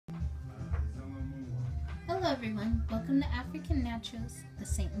Hello everyone, welcome to African Naturals, the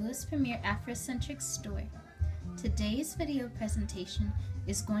St. Louis premier Afrocentric store. Today's video presentation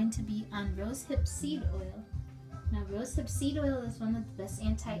is going to be on Rosehip seed oil. Now Rosehip seed oil is one of the best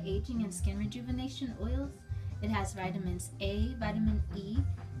anti-aging and skin rejuvenation oils. It has vitamins A, vitamin E,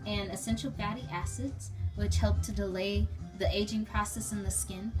 and essential fatty acids, which help to delay the aging process in the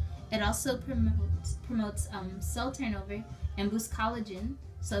skin. It also promotes cell turnover and boosts collagen,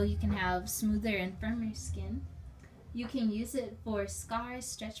 so you can have smoother and firmer skin. You can use it for scars,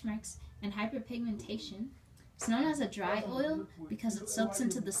 stretch marks, and hyperpigmentation. It's known as a dry oil because it soaks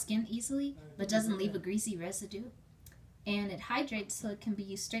into the skin easily but doesn't leave a greasy residue. And it hydrates, so it can be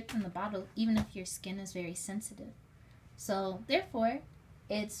used straight from the bottle even if your skin is very sensitive. So therefore,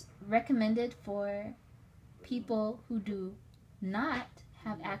 it's recommended for people who do not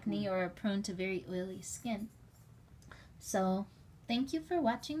have acne or are prone to very oily skin. So thank you for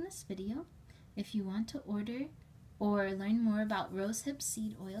watching this video. If you want to order or learn more about Rosehip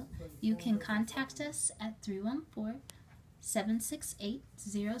seed oil, you can contact us at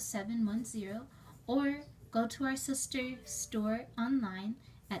 314-768-0710 or go to our sister store online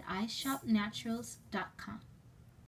at ishopnaturals.com.